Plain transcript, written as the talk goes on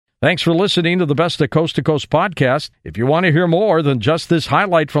Thanks for listening to the Best of Coast to Coast podcast. If you want to hear more than just this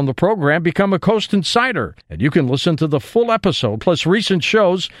highlight from the program, become a Coast Insider, and you can listen to the full episode, plus recent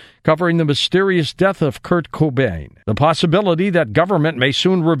shows covering the mysterious death of Kurt Cobain, the possibility that government may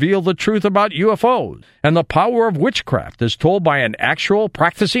soon reveal the truth about UFOs, and the power of witchcraft as told by an actual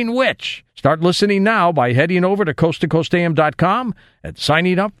practicing witch. Start listening now by heading over to coasttocoastam.com and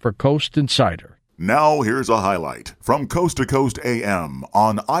signing up for Coast Insider. Now here's a highlight from Coast to Coast AM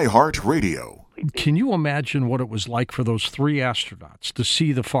on iHeartRadio. Can you imagine what it was like for those three astronauts to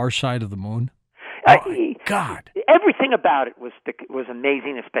see the far side of the moon? Oh, God. Everything about it was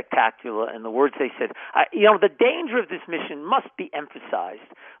amazing and spectacular, and the words they said. The danger of this mission must be emphasized.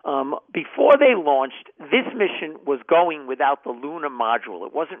 Before they launched, this mission was going without the lunar module.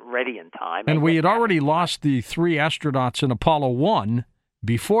 It wasn't ready in time. And we had already lost the three astronauts in Apollo 1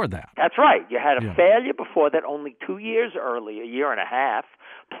 before that. That's right. You had a failure before that only 2 years early, a year and a half.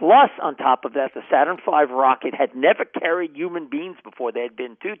 Plus, on top of that, the Saturn V rocket had never carried human beings before. There had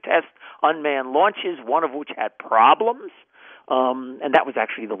been 2 test unmanned launches, one of which had problems. And that was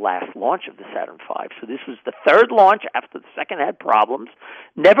actually the last launch of the Saturn V. So this was the third launch after the second had problems.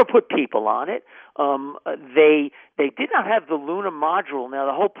 Never put people on it. They did not have the lunar module. Now,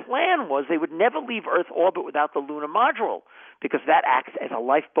 the whole plan was they would never leave Earth orbit without the lunar module, because that acts as a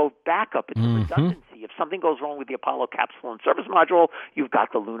lifeboat backup. It's a redundancy. If something goes wrong with the Apollo capsule and service module, you've got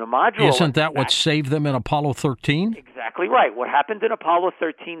the lunar module. Isn't that what saved them in Apollo 13? Exactly right. What happened in Apollo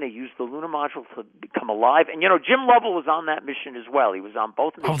 13, they used the lunar module to become alive. And, Jim Lovell was on that mission as well. He was on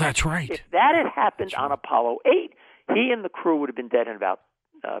both missions. Oh, that's right. If that had happened on Apollo 8, he and the crew would have been dead in about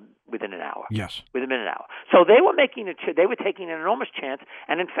within an hour. Yes. Within an hour. So they were they were taking an enormous chance.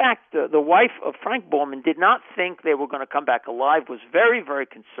 And in fact, the wife of Frank Borman did not think they were going to come back alive, was very, very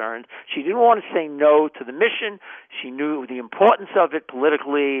concerned. She didn't want to say no to the mission. She knew the importance of it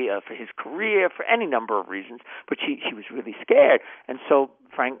politically, for his career, for any number of reasons. But she was really scared. And so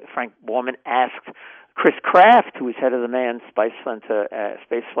Frank Borman asked Chris Kraft, who was head of the Manned Space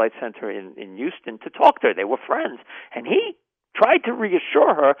Flight Center in Houston, to talk to her. They were friends. And he tried to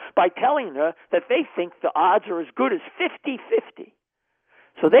reassure her by telling her that they think the odds are as good as 50-50.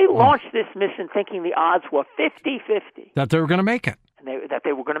 So they launched this mission thinking the odds were 50-50. That they were going to make it. And that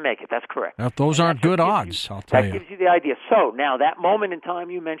they were going to make it. That's correct. Now, those aren't good odds, I'll tell you. That gives you the idea. So now that moment in time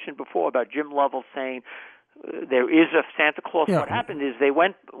you mentioned before about Jim Lovell saying there is a Santa Claus. Yeah. What happened is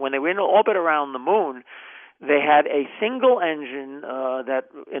when they were in orbit around the moon, they had a single engine that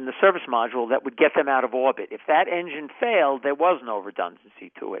in the service module that would get them out of orbit. If that engine failed, there was no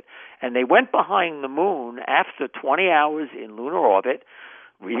redundancy to it. And they went behind the moon after 20 hours in lunar orbit,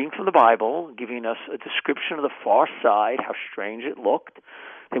 reading from the Bible, giving us a description of the far side, how strange it looked.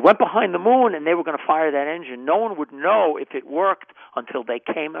 They went behind the moon, and they were going to fire that engine. No one would know if it worked until they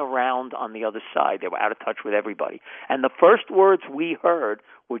came around on the other side. They were out of touch with everybody. And the first words we heard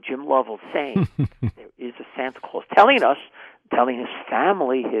were Jim Lovell saying, there is a Santa Claus, telling his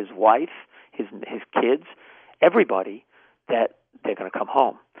family, his wife, his kids, everybody, that they're going to come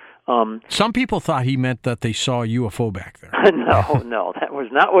home. Some people thought he meant that they saw a UFO back there. No, that was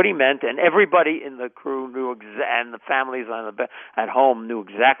not what he meant. And everybody in the crew knew, and the families at home knew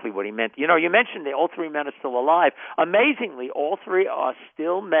exactly what he meant. You mentioned all three men are still alive. Amazingly, all three are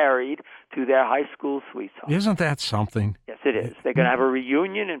still married to their high school sweethearts. Isn't that something? Yes, it is. They're going to have a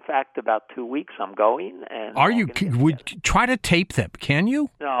reunion. In fact, about 2 weeks, I'm going. And are you? Would try to tape them? Can you?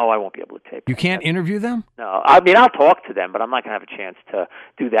 No, I won't be able to tape them. You can't interview them? No, I mean, I'll talk to them, but I'm not going to have a chance to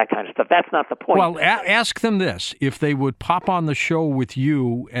do that kind of stuff. That's not the point. Well, ask them this: if they would pop on the show with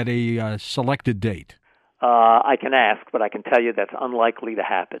you at a selected date. I can ask, but I can tell you that's unlikely to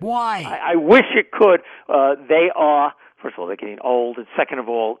happen. Why? I wish it could. They are, first of all, they're getting old, and second of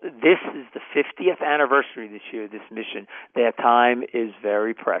all, this is the 50th anniversary this year, this mission. Their time is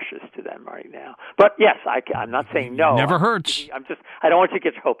very precious to them right now. But yes, I'm not saying no. Never hurts. I don't want you to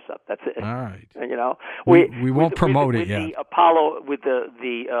get your hopes up. That's it. All right. We won't promote it yet. The Apollo, with the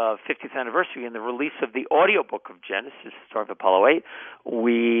 50th anniversary and the release of the audiobook of Genesis, the story of Apollo 8,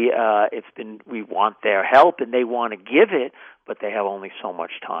 we want their help, and they want to give it, but they have only so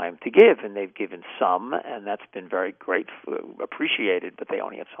much time to give, and they've given some, and that's been very great, appreciated, but they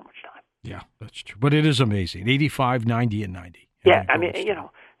only have so much time. Yeah, that's true. But it is amazing. 85, 90, and 90. Yeah, I mean,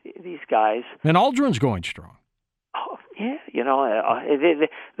 these guys. And Aldrin's going strong. Oh, yeah,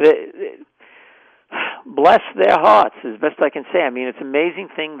 bless their hearts, as best I can say. I mean, it's an amazing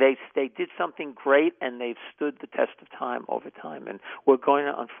thing. They did something great, and they've stood the test of time over time. And we're going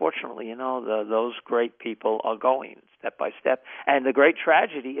to, unfortunately, those great people are going step by step. And the great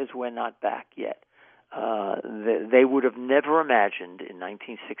tragedy is we're not back yet. They would have never imagined in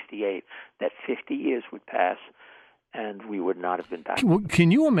 1968 that 50 years would pass and we would not have been back.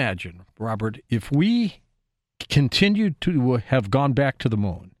 Can you imagine, Robert, if we continued to have gone back to the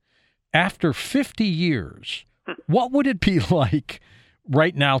moon after 50 years, what would it be like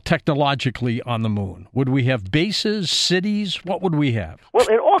right now technologically on the moon? Would we have bases, cities? What would we have? Well,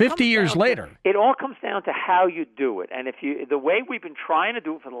 it all 50 years later. It all comes down to how you do it. And the way we've been trying to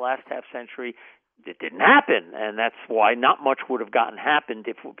do it for the last half century, it didn't happen, and that's why not much would have happened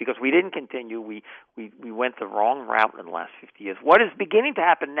because we didn't continue. We went the wrong route in the last 50 years. What is beginning to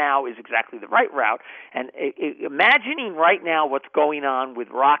happen now is exactly the right route. And imagining right now what's going on with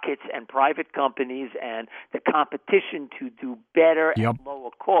rockets and private companies and the competition to do better at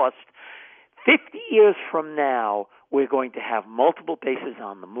lower cost, 50 years from now, we're going to have multiple bases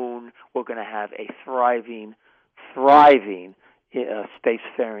on the moon. We're going to have a thriving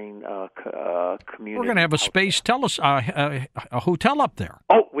spacefaring community. We're going to have a space a hotel up there.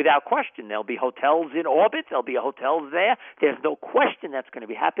 Oh, without question. There'll be hotels in orbit. There'll be hotels there. There's no question that's going to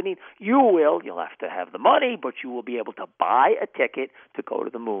be happening. You'll have to have the money, but you will be able to buy a ticket to go to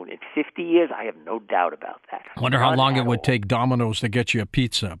the moon. In 50 years, I have no doubt about that. I wonder how long it would take Domino's to get you a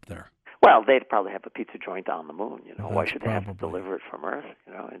pizza up there. Well, they'd probably have a pizza joint on the moon. Why should they have to probably. deliver it from Earth?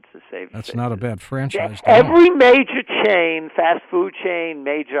 It's to save. That's not a bad franchise. Every major chain, fast food chain,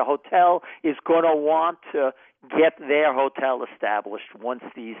 major hotel is going to want to get their hotel established once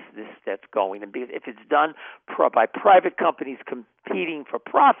this gets going. And if it's done by private companies competing for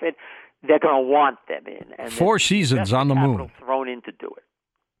profit, they're going to want them in. And 4 seasons on the moon thrown in to do it.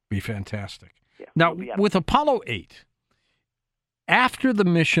 Be fantastic. Yeah, now, with Apollo 8. After the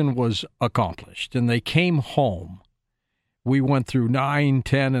mission was accomplished and they came home, we went through 9,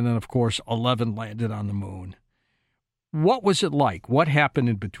 10, and then, of course, 11 landed on the moon. What was it like? What happened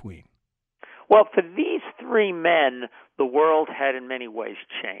in between? Well, for these 3 men, the world had in many ways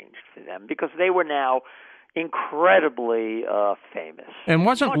changed for them because they were now incredibly famous. And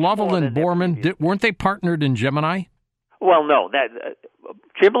wasn't Lovell and Borman, weren't they partnered in Gemini? Well, no.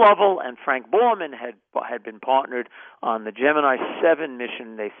 Jim Lovell and Frank Borman had been partnered on the Gemini 7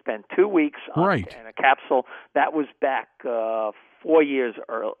 mission. They spent 2 weeks in a capsule. That was back 4 years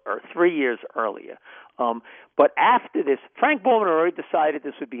or 3 years earlier. But after this, Frank Borman already decided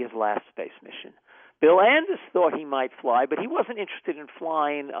this would be his last space mission. Bill Anders thought he might fly, but he wasn't interested in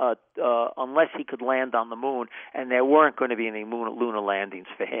flying unless he could land on the moon, and there weren't going to be any lunar landings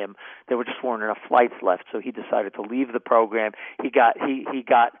for him. There just weren't enough flights left, so he decided to leave the program. He got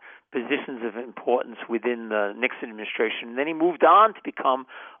positions of importance within the Nixon administration, and then he moved on to become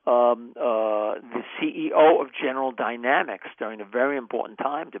the CEO of General Dynamics during a very important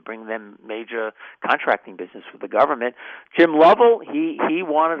time to bring them major contracting business with the government. Jim Lovell, he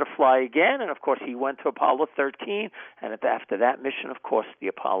wanted to fly again, and of course he went to Apollo 13, and after that mission, of course, the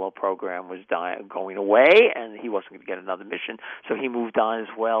Apollo program was going away, and he wasn't going to get another mission, so he moved on as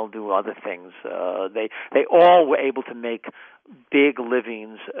well, do other things. They all were able to make big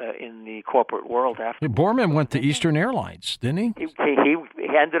livings in the corporate world after. Borman went to Eastern Airlines, didn't he?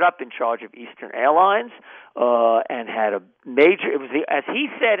 He ended up in charge of Eastern Airlines and had a major. It was as he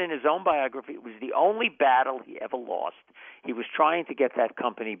said in his own biography, it was the only battle he ever lost. He was trying to get that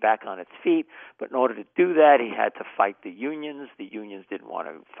company back on its feet, but in order to do that, he had to fight the unions. The unions didn't want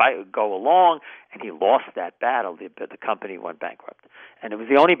to go along, and he lost that battle. The company went bankrupt, and it was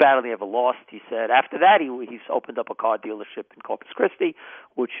the only battle he ever lost. He said after that, he opened up a car dealership in Corpus Christi,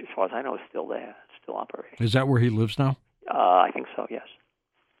 which, as far as I know, is still there, still operating. Is that where he lives now? I think so, yes.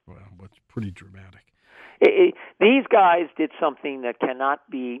 Well, that's pretty dramatic. These guys did something that cannot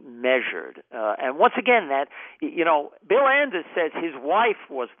be measured. And once again, Bill Anders says his wife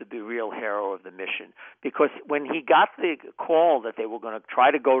was the real hero of the mission, because when he got the call that they were going to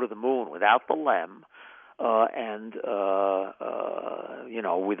try to go to the moon without the LEM,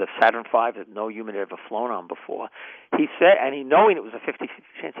 with a Saturn V that no human had ever flown on before, he said, knowing it was a 50-50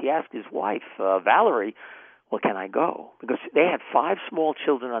 chance, he asked his wife, Valerie, well, can I go? Because they had 5 small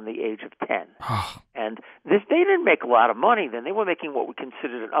children on the age of 10. And they didn't make a lot of money then. They were making what we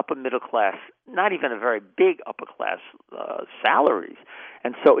considered an upper middle class, not even a very big upper class salaries.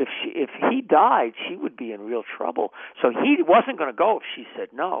 And so if he died, she would be in real trouble. So he wasn't going to go if she said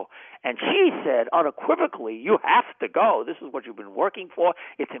no. And she said unequivocally, you have to go. This is what you've been working for.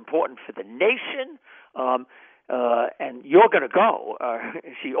 It's important for the nation. And you're going to go.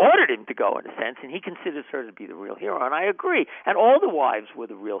 She ordered him to go, in a sense, and he considers her to be the real hero, and I agree. And all the wives were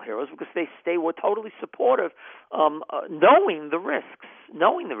the real heroes because they were totally supportive, knowing the risks.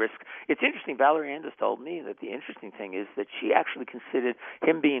 It's interesting, Valerie Anders told me that the interesting thing is that she actually considered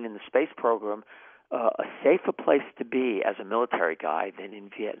him being in the space program a safer place to be as a military guy than in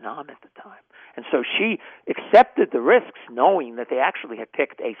Vietnam at the time. And so she accepted the risks, knowing that they actually had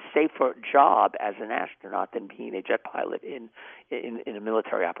picked a safer job as an astronaut than being a jet pilot in a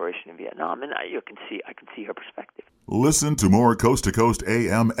military operation in Vietnam. And I can see her perspective. Listen to more Coast to Coast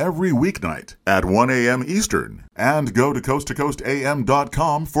AM every weeknight at 1 a.m. Eastern, and go to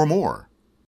coasttocoastam.com for more.